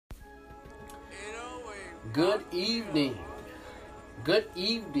Good evening. Good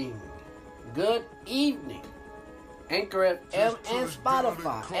evening. Good evening. Anchor FM and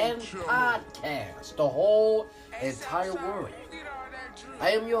Spotify and podcast. The whole entire world.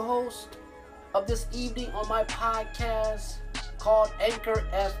 I am your host of this evening on my podcast called Anchor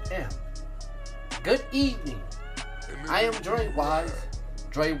FM. Good evening. I am Dre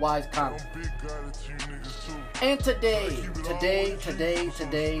Wise Comedy. And today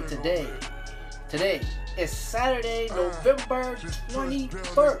is Saturday, November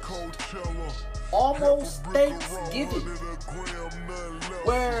 21st. Almost Thanksgiving.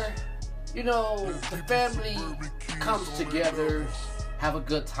 Where, the family comes together, have a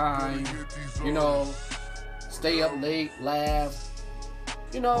good time, stay up late, laugh,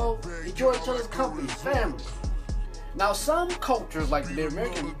 enjoy each other's company, family. Now, some cultures, like the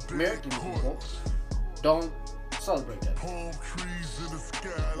American people, don't celebrate that.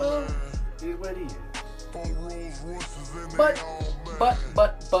 Well, it is what it is. But,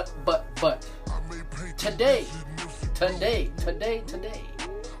 today,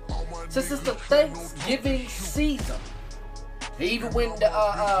 since it's the Thanksgiving season, even when the,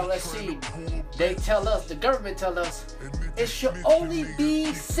 the government tell us, it should only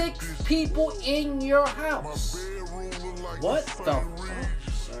be 6 people in your house. What the fuck,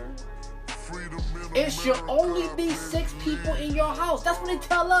 sir? It should only be 6 people in your house. That's what they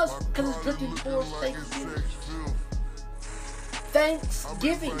tell us, because it's drifting towards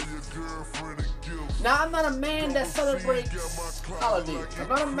Thanksgiving. Now, I'm not a man that celebrates holidays. I'm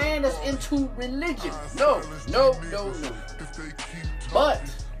not a man that's into religion. No. But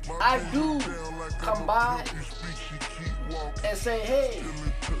I do come by and say, hey,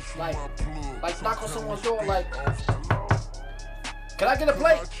 like knock on someone's door, like, can I get a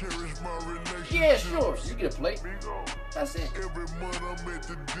plate? Yeah, sure, you get a plate. That's it.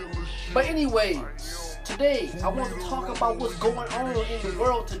 But anyways, today I want to talk about what's going on in the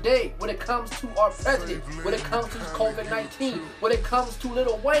world today when it comes to our president, when it comes to COVID-19, when it comes to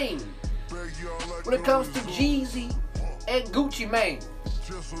Lil Wayne, when it comes to Jeezy and Gucci Mane,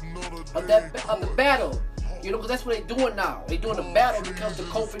 of the battle. Because that's what they're doing now. They're doing the battle because of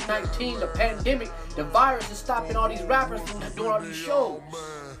COVID-19, the pandemic, the virus is stopping all these rappers from doing all these shows.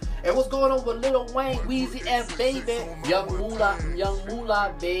 And what's going on with Lil Wayne, Weezy, and Baby, Young Moolah,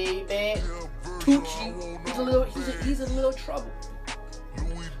 Baby, Tucci, he's in a little trouble.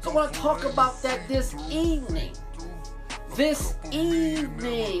 So I want to talk about that this evening. I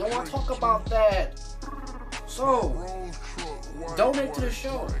want to talk about that. So, donate to the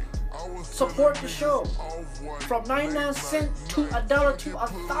show. Support the show. From 99 cents to $1 to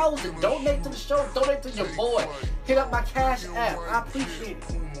 1,000. Donate to the show. Donate to your boy. Hit up my Cash App. I appreciate it.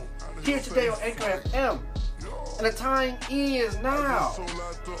 Here today on Anchor FM. And the time is now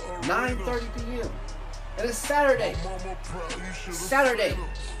 9:30 p.m. And it's Saturday,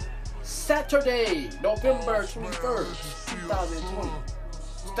 November 21st, 2020.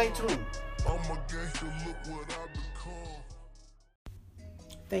 Stay tuned.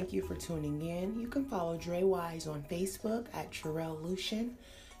 Thank you for tuning in. You can follow Dre Wise on Facebook at Jarrell Lucian.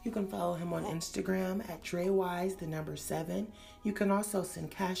 You can follow him on Instagram at DreWise7. You can also send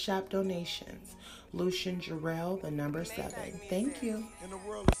Cash App donations. Lucian Jarrell 7. Thank you. In the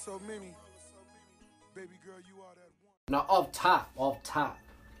world of so many, baby girl, you are that one. Now, off top.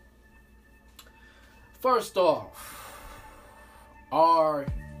 First off, our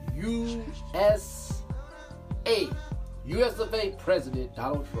US of A President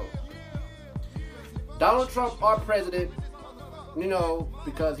Donald Trump. Donald Trump, our president,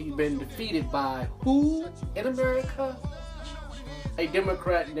 because he's been defeated by who in America? A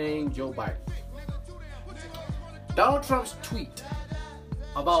Democrat named Joe Biden. Donald Trump's tweet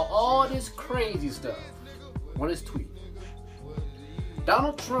about all this crazy stuff. On his tweet,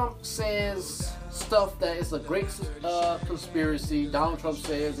 Donald Trump says stuff that is a great conspiracy. Donald Trump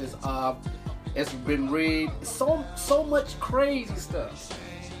says it's been rigged. So much crazy stuff.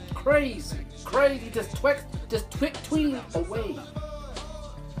 Crazy. Just tweeting away.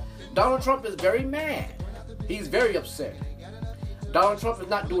 Donald Trump is very mad. He's very upset. Donald Trump is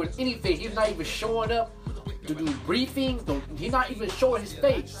not doing anything. He's not even showing up to do briefings. He's not even showing his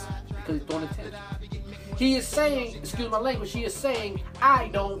face because he's throwing attention. He is saying, excuse my language, he is saying, I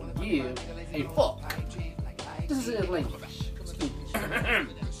don't give a fuck. This is his language. Excuse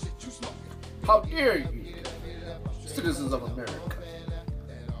me. How dare you, citizens of America?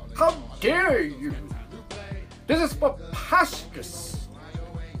 How dare you? This is preposterous.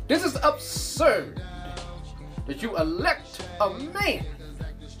 This is absurd that you elect a man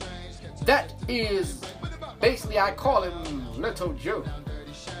that is, basically I call him Little Joe.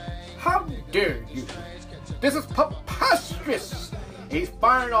 How dare you? This is preposterous. And he's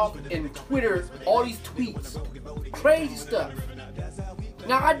firing off in Twitter all these tweets. Crazy stuff.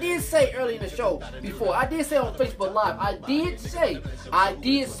 Now, I did say early in the show before, I did say on Facebook Live, I did say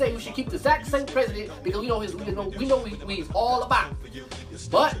we should keep the exact same president because we know what he's all about.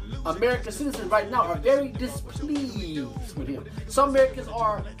 But American citizens right now are very displeased with him. Some Americans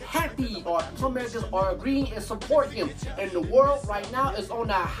are happy, or some Americans are agreeing and support him. And the world right now is on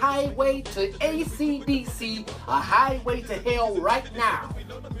a highway to ACDC, a highway to hell right now.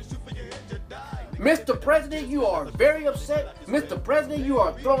 Mr. President, you are very upset. Mr. President, you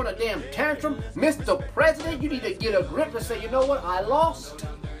are throwing a damn tantrum. Mr. President, you need to get a grip and say, you know what? I lost.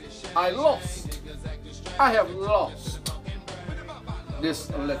 I have lost this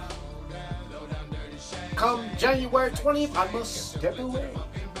election. Come January 20th, I must step away.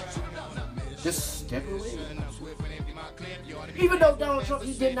 Just step away. Even though Donald Trump,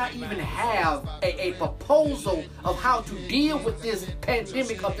 he did not even have a proposal of how to deal with this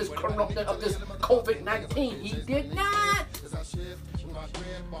pandemic of this COVID-19. He did not.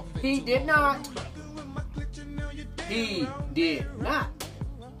 He did not. He did not.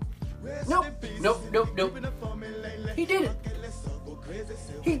 Nope. He didn't.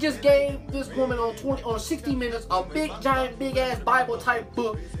 He just gave this woman on 60 Minutes a big, giant, big-ass Bible-type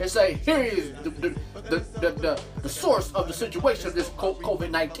book and say, here is the source of the situation of this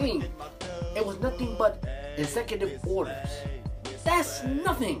COVID-19. It was nothing but executive orders. That's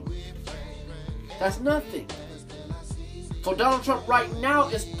nothing. That's nothing. So Donald Trump right now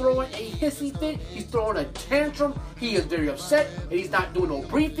is throwing a hissy fit. He's throwing a tantrum. He is very upset, and he's not doing no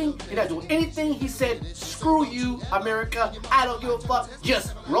briefing. He's not doing anything. He said, screw you, America. I don't give a fuck.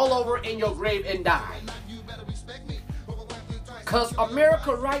 Just roll over in your grave and die. Because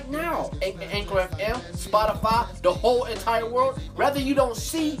America right now, Anchor FM, Spotify, the whole entire world, rather you don't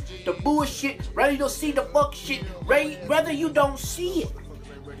see the bullshit, rather you don't see the fuck shit, rather you don't see it.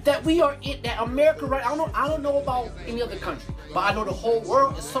 That we are in, that America right, I don't know about any other country, but I know the whole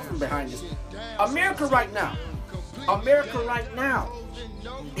world is suffering behind this. America right now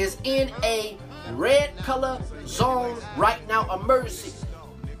is in a red color zone right now, emergency.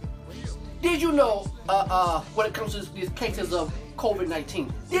 Did you know, when it comes to these cases of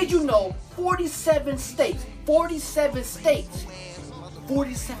COVID-19, did you know 47 states, 47.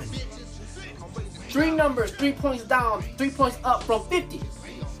 3 numbers, 3 points down, 3 points up from 50.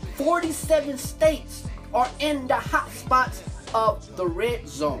 47 states are in the hot spots of the red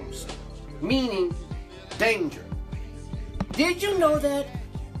zones, meaning danger. Did you know that?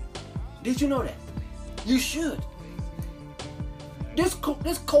 Did you know that? You should. This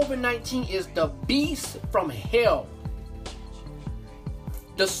COVID-19 is the beast from hell.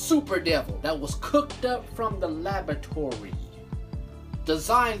 The super devil that was cooked up from the laboratory.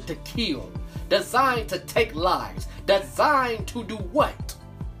 Designed to kill. Designed to take lives. Designed to do what?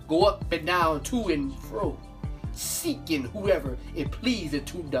 Go up and down, to and fro, seeking whoever it pleases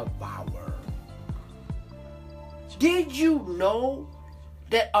to devour. Did you know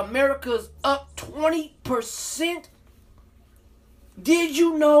that America's up 20%? Did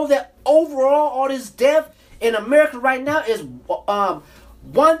you know that overall all this death in America right now is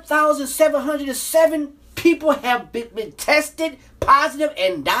 1,707 people have been tested positive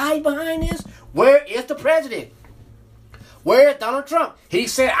and died behind this? Where is the president? Where is Donald Trump? He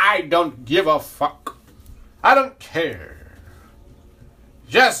said, I don't give a fuck. I don't care.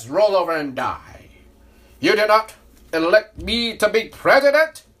 Just roll over and die. You did not elect me to be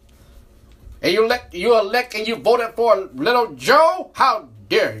president? And you elect and you voted for little Joe? How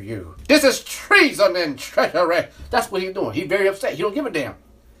dare you? This is treason and treachery. That's what he's doing. He's very upset. He don't give a damn.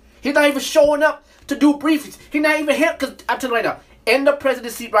 He's not even showing up to do briefings. He's not even here. Because I'm telling you right now, in the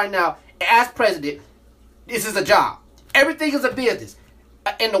presidency right now, as president, this is a job. Everything is a business.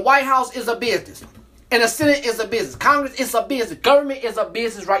 And the White House is a business. And the Senate is a business. Congress is a business. Government is a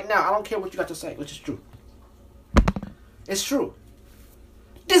business right now. I don't care what you got to say, which is true. It's true.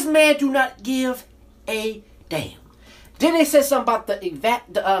 This man do not give a damn. Then they said something about the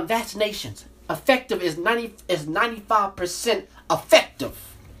vaccinations. Effective is 95% effective.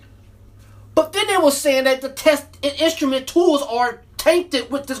 But then they were saying that the test and instrument tools are tainted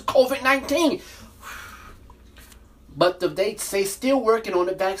with this COVID-19. But they say still working on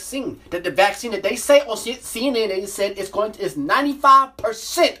the vaccine. That the vaccine that they say on CNN, they said it's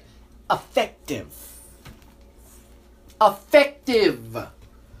 95% effective. Effective.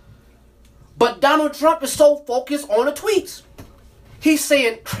 But Donald Trump is so focused on the tweets. He's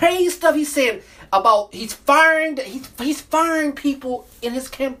saying crazy stuff. He's saying about he's firing people in his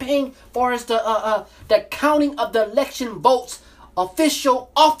campaign for as the counting of the election votes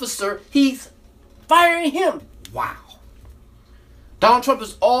official officer. He's firing him. Wow. Donald Trump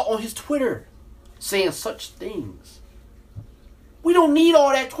is all on his Twitter saying such things. We don't need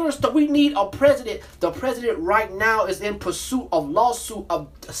all that Twitter stuff. We need a president. The president right now is in pursuit of lawsuit of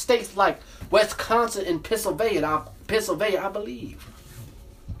states like Wisconsin and Pennsylvania, I believe.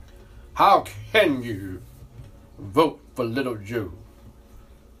 How can you vote for Little Joe?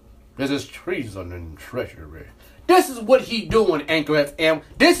 This is treason and treachery. This is what he doing, Anchor FM.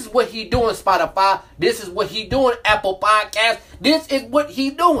 This is what he doing, Spotify. This is what he doing, Apple Podcasts. This is what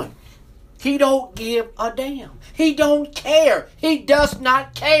he doing. He don't give a damn. He don't care. He does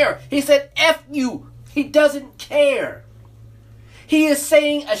not care. He said, F you. He doesn't care. He is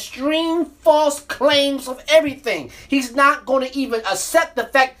saying extreme false claims of everything. He's not going to even accept the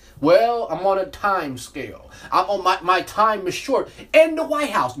fact, well, I'm on a time scale. I'm on my time is short. In the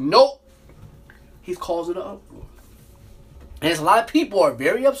White House, nope. He's causing an uproar. And there's a lot of people are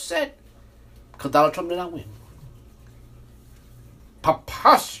very upset because Donald Trump did not win.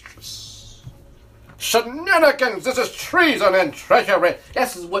 Preposterous. Shenanigans. This is treason and treachery.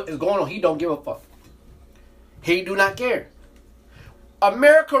 This is what is going on. He don't give a fuck. He do not care.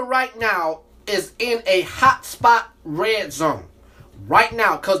 America right now is in a hotspot red zone. Right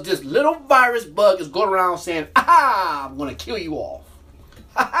now, because this little virus bug is going around saying, aha, I'm going to kill you all.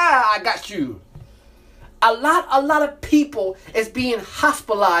 Aha, I got you. A lot of people is being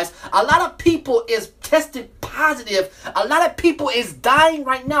hospitalized. A lot of people is tested positive. A lot of people is dying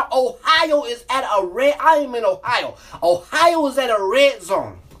right now. Ohio is at a red. I am in Ohio. Ohio is at a red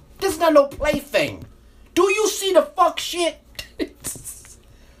zone. This is not no plaything. Do you see the fuck shit?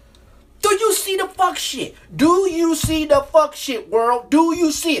 Do you see the fuck shit? Do you see the fuck shit, world? Do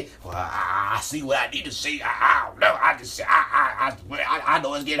you see it? Well, I see what I need to see. I don't know. I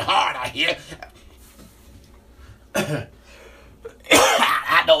know it's getting hard out here. I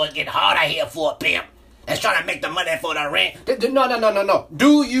know it's getting hard out here for a pimp that's trying to make the money for the rent. No.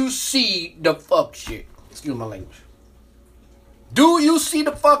 Do you see the fuck shit? Excuse my language. Do you see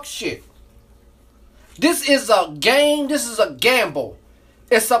the fuck shit? This is a game. This is a gamble.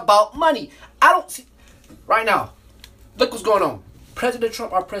 It's about money. I don't see right now. Look what's going on. President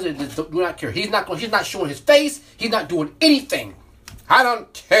Trump, our president, do not care. He's not showing his face. He's not doing anything. I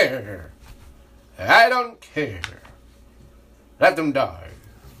don't care. I don't care. Let them die.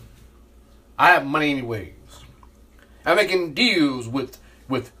 I have money anyways. I'm making deals with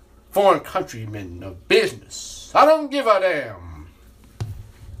foreign countrymen of business. I don't give a damn.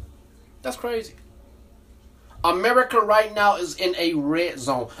 That's crazy. America right now is in a red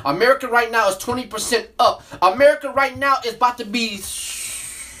zone. America right now is 20% up. America right now is about to be...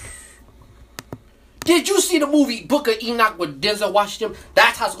 Did you see the movie Book of Enoch with Denzel Washington?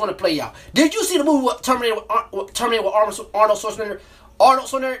 That's how it's going to play out. Did you see the movie Terminator with Arnold Schwarzenegger? Arnold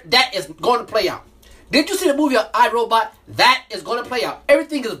Schwarzenegger, that is going to play out. Did you see the movie iRobot? That is going to play out.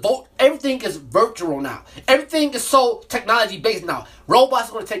 Everything is virtual now. Everything is so technology based now. Robots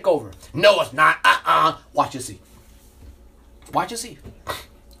are going to take over. No, it's not. Watch and see. Watch and see.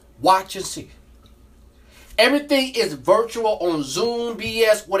 Watch and see. Everything is virtual on Zoom,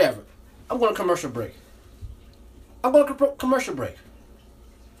 BS, whatever. I'm going to commercial break. Commercial break.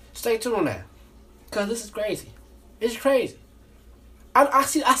 Stay tuned on that. Because this is crazy. It's crazy. I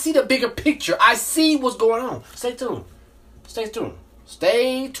see the bigger picture. I see what's going on. Stay tuned. Stay tuned.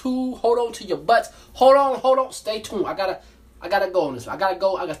 Stay tuned. Hold on to your butts. Hold on. Stay tuned. I gotta go on this. I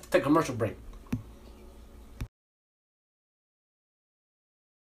gotta take a commercial break.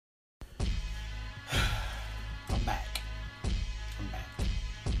 I'm back.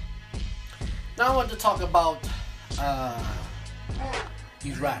 Now I want to talk about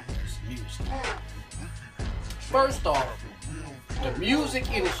these rappers, music. First off, the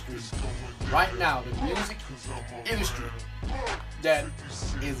music industry, right now, the music industry that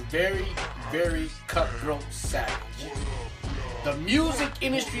is very, very cutthroat savage. The music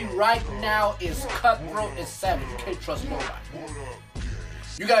industry right now is cutthroat and savage. You can't trust nobody.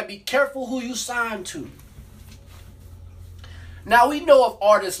 You gotta be careful who you sign to. Now we know of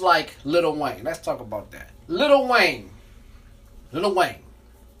artists like Lil Wayne. Let's talk about that. Lil Wayne.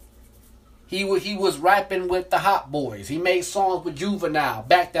 He was rapping with the Hot Boys. He made songs with Juvenile.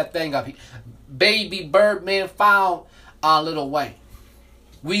 Back that thing up. Baby Birdman found Lil Wayne.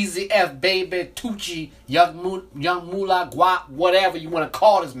 Weezy F, Baby, Tucci, Young Moolah, Guap, whatever you want to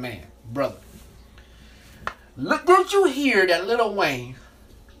call this man, brother. Did you hear that Lil Wayne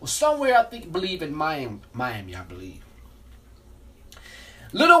was somewhere, believe in Miami, I believe.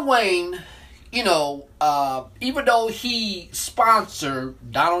 Lil Wayne, even though he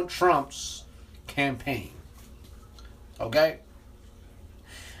sponsored Donald Trump's campaign. Okay?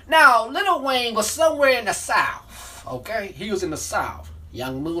 Now, Lil Wayne was somewhere in the South, okay? He was in the South.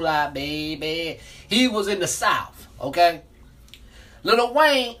 Young Moolah, baby. He was in the South, okay? Lil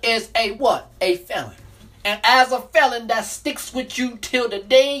Wayne is a what? A felon. And as a felon, that sticks with you till the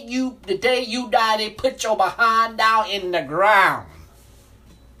day you die, they put your behind down in the ground.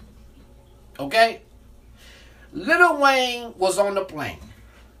 Okay? Lil Wayne was on the plane.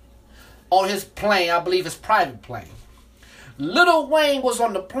 On his plane, I believe his private plane. Lil Wayne was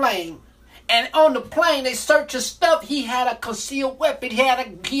on the plane, and on the plane they searched his stuff. He had a concealed weapon. He had a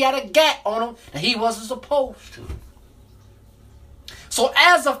gat on him that he wasn't supposed to. So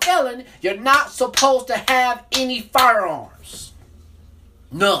as a felon, you're not supposed to have any firearms.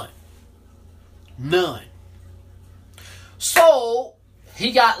 None. So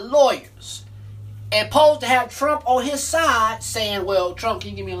he got lawyers and supposed to have Trump on his side saying, well, Trump, can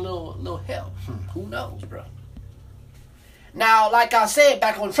you give me a little help? Who knows, bro? Now, like I said,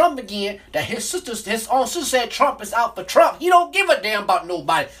 back on Trump again, that his own sister said Trump is out for Trump. He don't give a damn about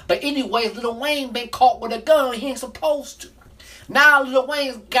nobody. But anyways, Lil Wayne been caught with a gun he ain't supposed to. Now Lil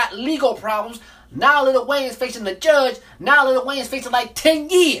Wayne's got legal problems. Now Lil Wayne's facing the judge. Now Lil Wayne's facing like 10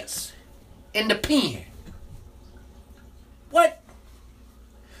 years in the pen. What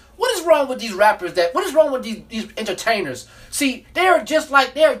is wrong with these rappers? What is wrong with these entertainers? See, they're just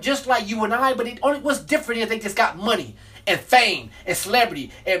like you and I, but what's different is they just got money and fame and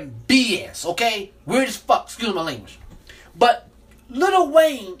celebrity and BS, okay? Weird as fuck, excuse my language. But Lil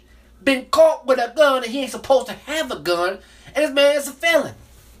Wayne been caught with a gun and he ain't supposed to have a gun, and this man is a felon.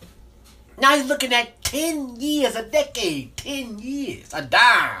 Now he's looking at 10 years, a decade, 10 years, a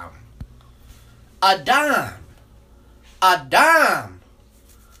dime.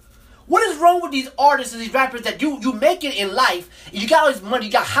 What is wrong with these artists and these rappers that you make it in life, you got all this money,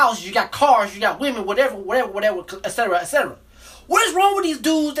 you got houses, you got cars, you got women, whatever, etc. What is wrong with these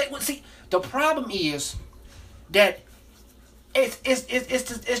dudes see, the problem is that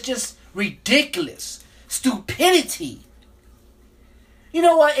it's just ridiculous. Stupidity. You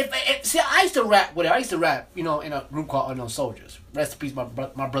know what? See, I used to rap, in a group called Unknown Soldiers. Rest in peace, my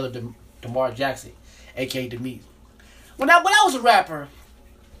brother DeMar Jackson, aka Demise. When I was a rapper,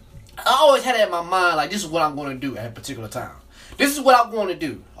 I always had it in my mind, like, this is what I'm going to do at a particular time. This is what I'm going to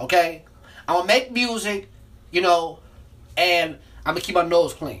do, okay? I'm going to make music, and I'm going to keep my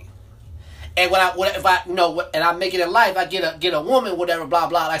nose clean. And and I make it in life, I get a woman, whatever, blah,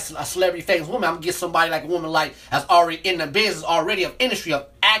 blah, like a celebrity famous woman, I'm going to get somebody like a woman like that's already in the business, already of industry, of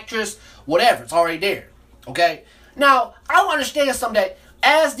actress, whatever, it's already there, okay? Now, I don't understand something that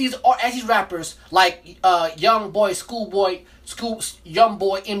as these rappers, like Young Boy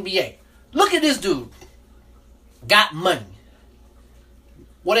NBA, look at this dude, got money,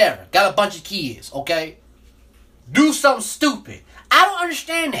 whatever, got a bunch of kids, okay? Do something stupid. I don't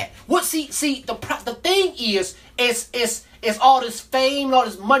understand that. The thing is, it's all this fame, all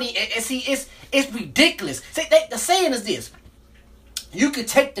this money. It's ridiculous. See, the saying is this: you can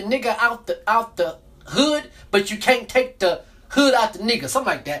take the nigga out the hood, but you can't take the hood out the nigga.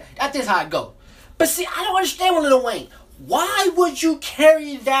 Something like that. That's just how it go. But see, I don't understand with Lil Wayne. Why would you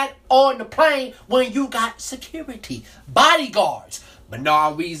carry that on the plane when you got security, bodyguards? But no,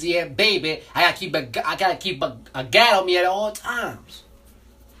 Weezy and baby, I gotta keep a gat on me at all times.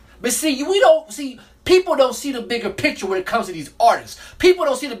 But see, people don't see the bigger picture when it comes to these artists. People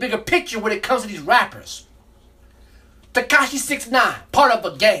don't see the bigger picture when it comes to these rappers. Tekashi 6ix9ine, part of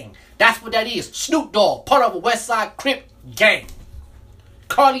a gang. That's what that is. Snoop Dogg, part of a West Side Crip gang.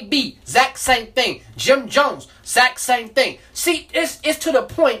 Cardi B, exact same thing. Jim Jones, exact same thing. See, it's to the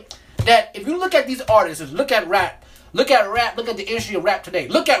point that if you look at these artists, look at rap, look at the industry of rap today.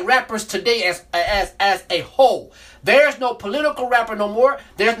 Look at rappers today as a whole. There's no political rapper no more.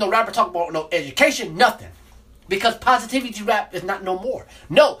 There's no rapper talking about no education, nothing. Because positivity rap is not no more.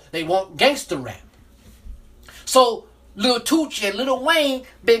 No, they want gangster rap. So Lil Tucci and Lil Wayne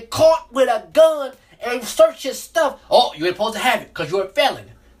been caught with a gun and search his stuff. Oh, you ain't supposed to have it because you're a felon.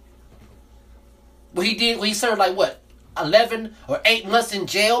 What he served like what? 11 or 8 months in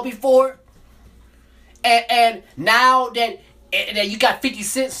jail before? And now that you got 50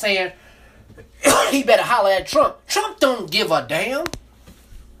 Cent saying he better holler at Trump. Trump don't give a damn.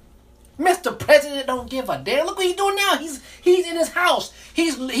 Mr. President don't give a damn. Look what he's doing now. He's in his house.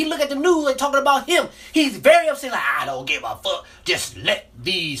 He look at the news and talking about him. He's very upset. Like, I don't give a fuck. Just let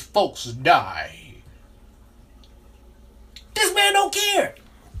these folks die. This man don't care.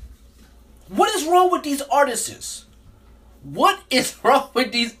 What is wrong with these artists? What is wrong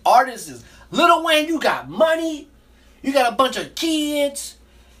with these artists? Lil Wayne, you got money. You got a bunch of kids.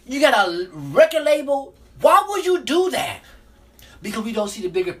 You got a record label. Why would you do that? Because we don't see the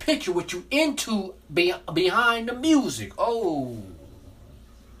bigger picture, what you into behind the music. Oh.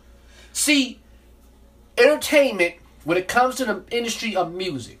 See, entertainment, when it comes to the industry of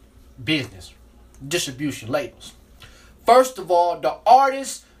music, business, distribution, labels. First of all, the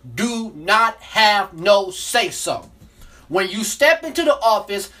artists do not have no say-so. When you step into the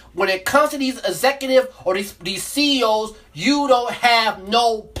office, when it comes to these executives or these CEOs, you don't have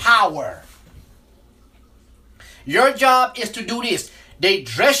no power. Your job is to do this. They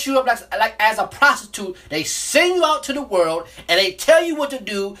dress you up like as a prostitute. They send you out to the world and they tell you what to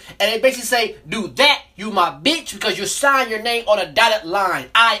do. And they basically say, do that, you my bitch, because you signed your name on a dotted line.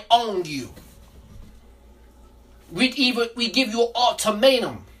 I own you. We give you an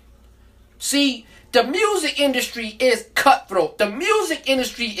ultimatum. See, the music industry is cutthroat. The music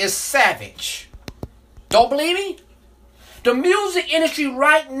industry is savage. Don't believe me? The music industry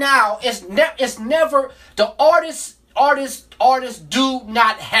right now is never the artists do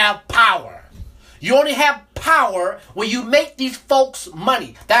not have power. You only have power when you make these folks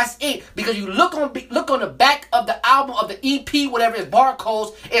money. That's it. Because you look on the back of the album, of the EP, whatever it's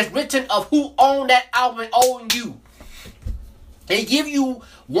barcodes, it's written of who owned that album and own you. They give you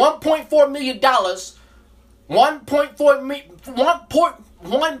 $1.4 million,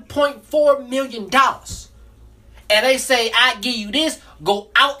 $1.4 million. And they say, I give you this, go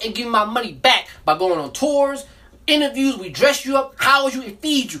out and give me my money back by going on tours, interviews, we dress you up, house you, and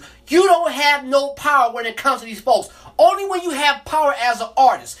feed you. You don't have no power when it comes to these folks. Only when you have power as an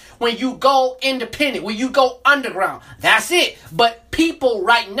artist, when you go independent, when you go underground. That's it. But people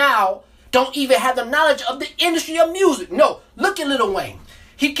right now don't even have the knowledge of the industry of music. No, look at Lil Wayne.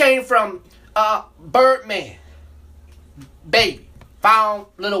 He came from Birdman. Baby. Found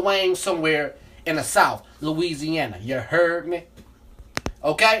Lil Wayne somewhere in the South, Louisiana. You heard me?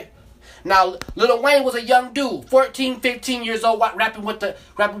 Okay? Now, Lil Wayne was a young dude, 14, 15 years old, rapping with the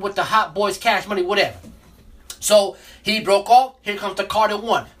Hot Boys, Cash Money, whatever. So, he broke off. Here comes the Carter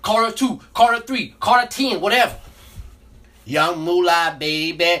 1, Carter 2, Carter 3, Carter 10, whatever. Young Moolah,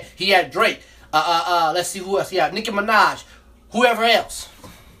 baby. He had Drake. Let's see who else. He had Nicki Minaj. Whoever else.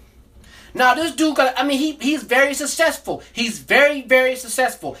 Now this dude he's very successful. He's very, very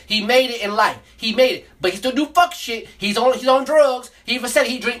successful. He made it in life. He made it. But he still do fuck shit. He's on drugs. He even said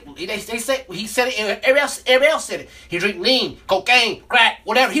he drink. He said it. Everybody else said it. He drink lean, cocaine, crack,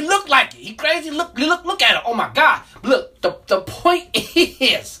 whatever. He looked like it. He crazy. Look at him. Oh my God. Look. The point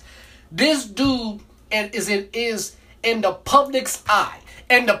is, this dude is in the public's eye.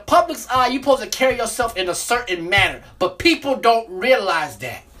 In the public's eye, you're supposed to carry yourself in a certain manner. But people don't realize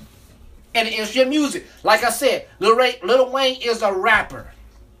that. And it's your music. Like I said, Lil Wayne is a rapper.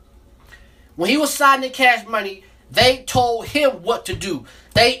 When he was signing Cash Money, they told him what to do.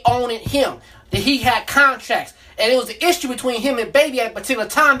 They owned him. That he had contracts. And it was an issue between him and Baby at a particular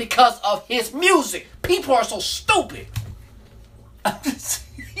time because of his music. People are so stupid.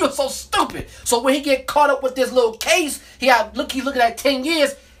 You're so stupid. So when he get caught up with this little case, he's looking at 10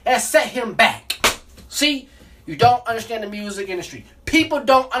 years, and set him back. See? You don't understand the music industry. People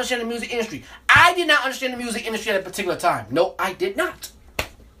don't understand the music industry. I did not understand the music industry at a particular time. No, I did not.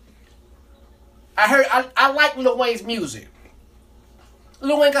 I like Lil Wayne's music.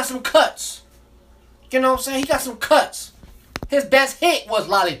 Lil Wayne got some cuts. You know what I'm saying? He got some cuts. His best hit was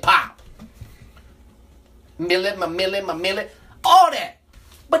Lollipop. Millet, my millet. All that.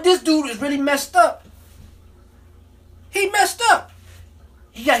 But this dude is really messed up. He messed up.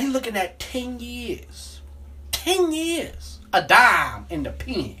 He's looking at 10 years. 10 years. A dime in the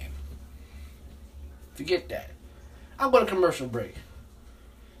pen. Forget that. I'm going to commercial break.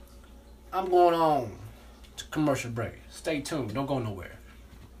 I'm going on to commercial break. Stay tuned. Don't go nowhere.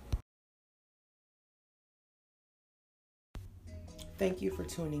 Thank you for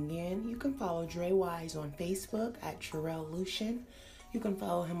tuning in. You can follow Dre Wise on Facebook at Terrell Lucian. You can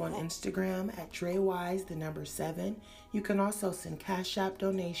follow him on Instagram at DreWise7. You can also send Cash App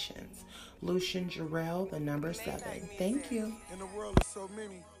donations. Lucian Jarrell, 7. Thank you. In the world of so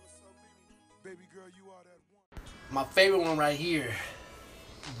many, baby girl, you are that one. My favorite one right here.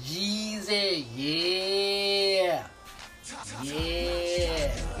 Jeezy, yeah.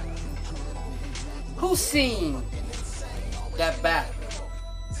 Yeah. Who seen that battle?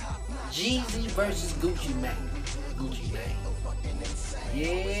 Jeezy versus Gucci Mane. Gucci Mane.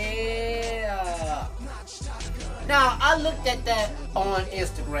 Yeah. Now, I looked at that on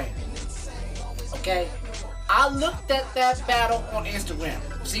Instagram. Okay? I looked at that battle on Instagram.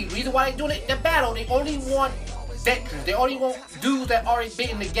 See, the reason why they doing it, that battle, they only want veterans. They only want dudes that already been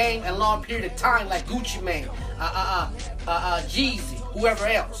in the game a long period of time, like Gucci Mane, Jeezy, whoever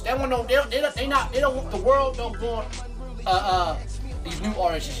else. They want no, they don't want the world. Don't want these new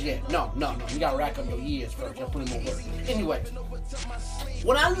artists yet. No. You gotta rack up your years first. You gotta put in more work. Anyway,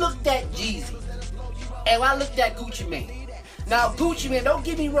 when I looked at Jeezy and when I looked at Gucci Mane, now Gucci Mane, don't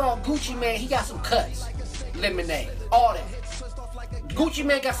get me wrong, Gucci Mane, he got some cuts. Lemonade, all that. Gucci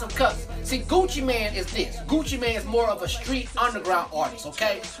Mane got some cuts. See, Gucci Mane is this. Gucci Mane is more of a street underground artist,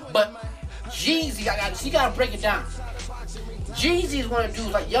 okay? But Jeezy, you gotta break it down. Jeezy is one of the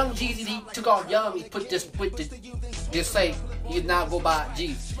dudes like Young Jeezy. He took off Young. He put this just say he now go by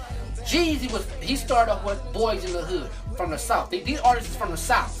Jeezy. Jeezy he started off with Boys in the Hood from the South. These artists is from the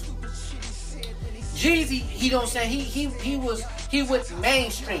South. Jeezy, he don't say he was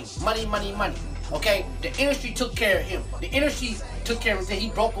mainstream. Money. Okay, the industry took care of him. The industry took care of him until he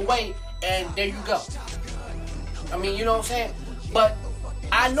broke away, and there you go. I mean, you know what I'm saying? But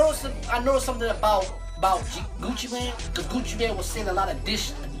I noticed something about Gucci Mane, because Gucci Mane was saying a lot of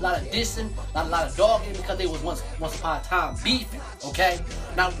dissing, a lot of dogging, because they was once upon a time beefing. Okay,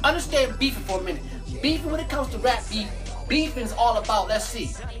 now understand beefing for a minute. Beefing, when it comes to rap beefing is all about, let's see,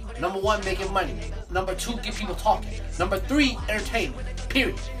 number 1, making money. Number 2, get people talking. Number 3, entertainment.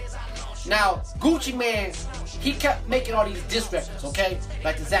 Period. Now, Gucci Mane, he kept making all these diss records, okay?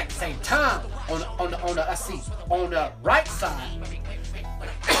 Like the exact same time on the right side.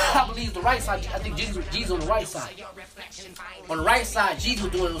 I believe the right side. I think Jeezy on the right side. On the right side, Jeezy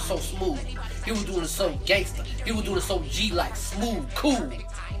was doing it so smooth. He was doing it so gangster. He was doing it so G-like, smooth, cool.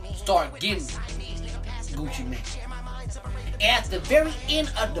 Start getting Gucci Mane. At the very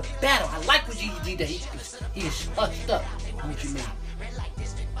end of the battle, I like what Jeezy did. That he hushed up Gucci Mane.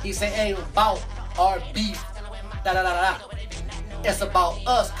 He said, "Ain't about our beef, da. It's about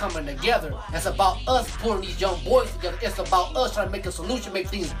us coming together. It's about us pulling these young boys together. It's about us trying to make a solution, make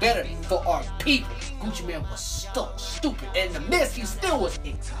things better for our people." Gucci Mane was stuck, stupid. And in the midst, he still was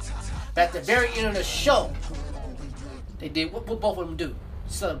it. But at the very end of the show, they did what both of them do: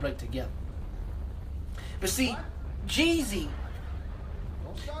 celebrate together. But see, Jeezy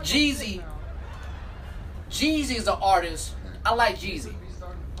is an artist. I like Jeezy.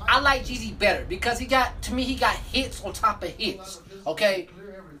 I like Jeezy better because he got hits on top of hits. Okay?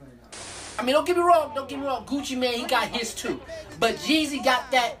 I mean, don't get me wrong. Gucci Mane, he got hits too. But Jeezy got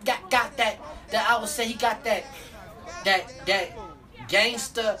that I would say he got that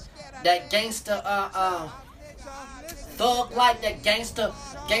gangster thug like, that gangster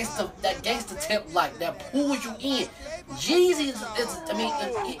tip like, that pulls you in. Jeezy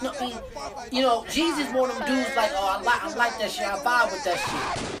Jeezy's one of them dudes like, oh, I like that shit, I vibe with that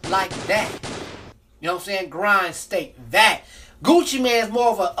shit, like that. You know what I'm saying? Grind state, that. Gucci Mane is more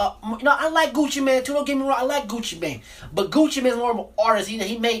of I like Gucci Mane too, don't get me wrong, I like Gucci Mane. But Gucci Mane is more of an artist.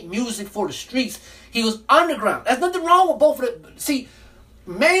 He made music for the streets. He was underground. There's nothing wrong with both of them. See,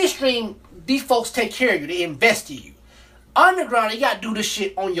 mainstream, these folks take care of you, they invest in you. Underground, you gotta do this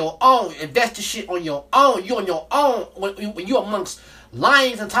shit on your own. Invest the shit on your own. You on your own. When you amongst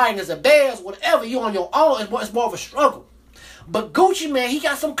lions and tigers and bears, whatever, you on your own. It's more of a struggle. But Gucci Mane, he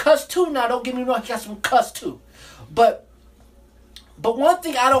got some cuts too. Now, don't get me wrong, he got some cuts too. But one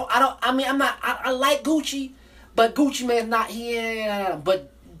thing I like Gucci, but Gucci Mane's not here.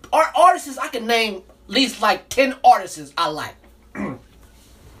 But artists, I can name at least like 10 artists I like. In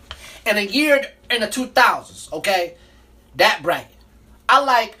a year in the 2000s, okay? That bracket. I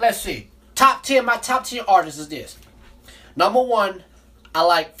like, let's see. My top 10 artists is this. Number 1, I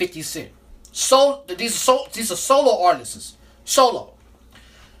like 50 Cent. These are solo artists. Solo.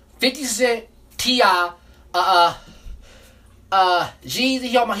 50 Cent, T.I., Jeezy,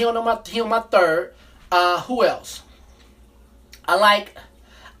 he on my third. Who else? I like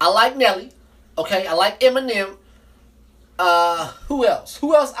Nelly. Okay, I like Eminem. Who else?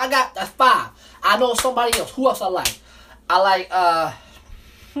 I got? That's 5. I know somebody else. Who else I like? I like,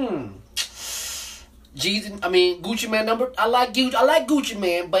 Jeezy, Gucci Mane I like Gucci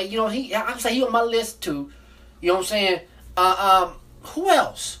Mane, but, you know, I can say he on my list, too. You know what I'm saying? Who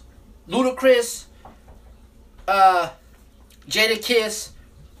else? Ludacris, Jadakiss,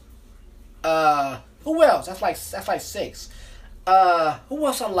 who else? That's like 6. Who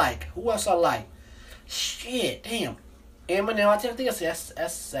else I like? Shit, damn. Eminem, I think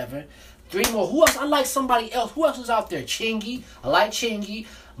that's 7. 3 more. Who else? I like somebody else. Who else is out there? Chingy. I like Chingy.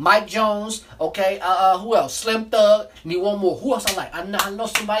 Mike Jones. Okay. Who else? Slim Thug. Need one more. Who else I like? I know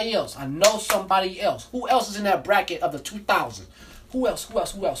somebody else. Who else is in that bracket of the 2000s? Who else?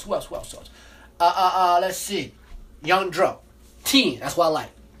 Let's see. Young Dro. 10. That's what I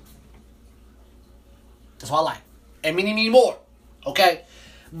like. And many more. Okay.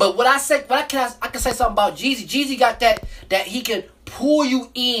 But I can say something about Jeezy. Jeezy got that he can pull you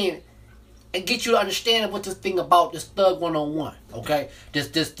in and get you to understand what this thing about this Thug 101. Okay,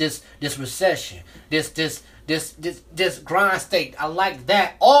 this recession, this grind state. I like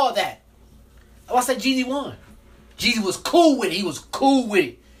that, all that. I said Jeezy won. Jeezy was cool with it. He was cool with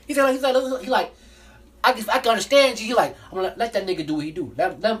it. He's like, I can understand Jeezy. He like, I'm gonna let that nigga do what he do.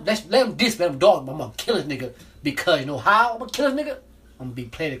 Let him diss, let him dog. I'm gonna kill this nigga because you know how I'm gonna kill this nigga. I'm gonna be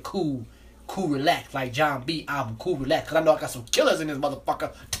playing it cool, relax, like John B album, cool, relax. Cause I know I got some killers in this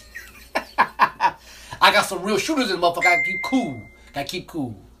motherfucker. I got some real shooters in this motherfucker. Gotta keep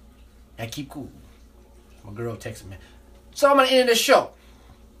cool. My girl texting me. So I'm gonna end this show.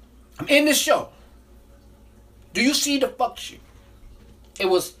 Do you see the fuck shit? It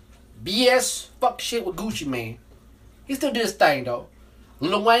was BS fuck shit with Gucci Mane. He still did his thing though.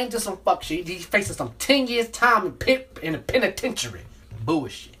 Lil Wayne did some fuck shit. He's facing some 10 years time in the penitentiary.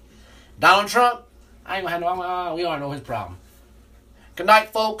 Bullshit. Donald Trump, I ain't gonna have no, we already know his problem. Good night,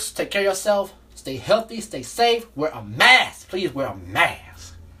 folks. Take care of yourself. Stay healthy. Stay safe. Wear a mask. Please wear a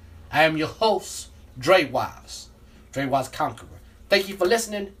mask. I am your host, Dre Wise Conqueror. Thank you for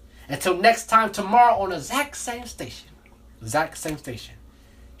listening. Until next time, tomorrow on the exact same station.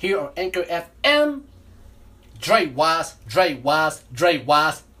 Here on Anchor FM, Dre Wise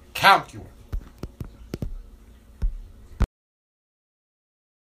Conqueror.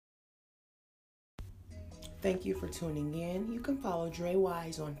 Thank you for tuning in. You can follow Dre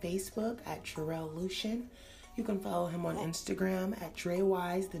Wise on Facebook at Jarrell Lucian. You can follow him on Instagram at Dre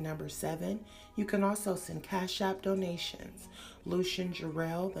Wise 7. You can also send Cash App donations. Lucian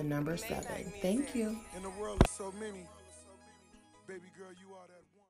Jarrell 7. Thank you. In the world of so many, baby girl, you